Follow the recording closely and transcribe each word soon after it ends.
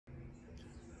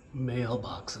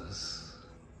Mailboxes.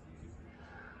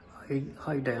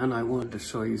 Hi Dan, I wanted to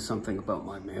show you something about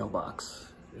my mailbox,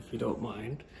 if you don't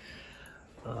mind.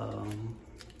 I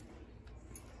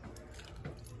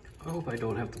hope I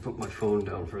don't have to put my phone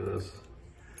down for this.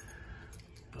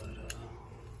 But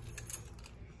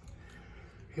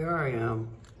here I am,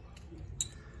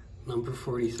 number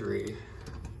 43.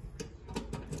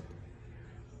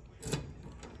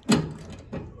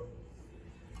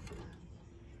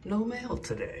 No mail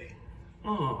today.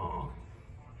 Oh.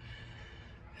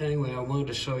 Anyway, I wanted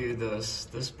to show you this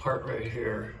part right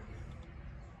here.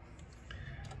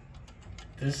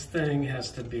 This thing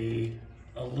has to be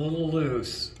a little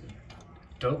loose.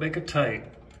 Don't make it tight.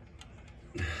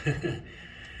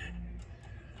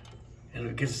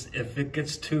 And if it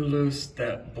gets too loose,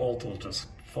 that bolt will just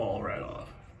fall right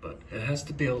off. But it has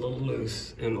to be a little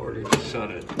loose in order to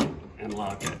shut it and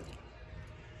lock it.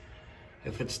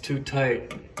 If it's too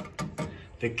tight,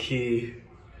 the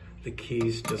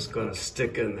key's just gonna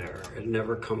stick in there and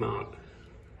never come out.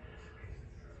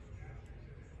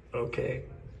 Okay,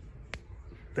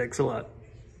 thanks a lot.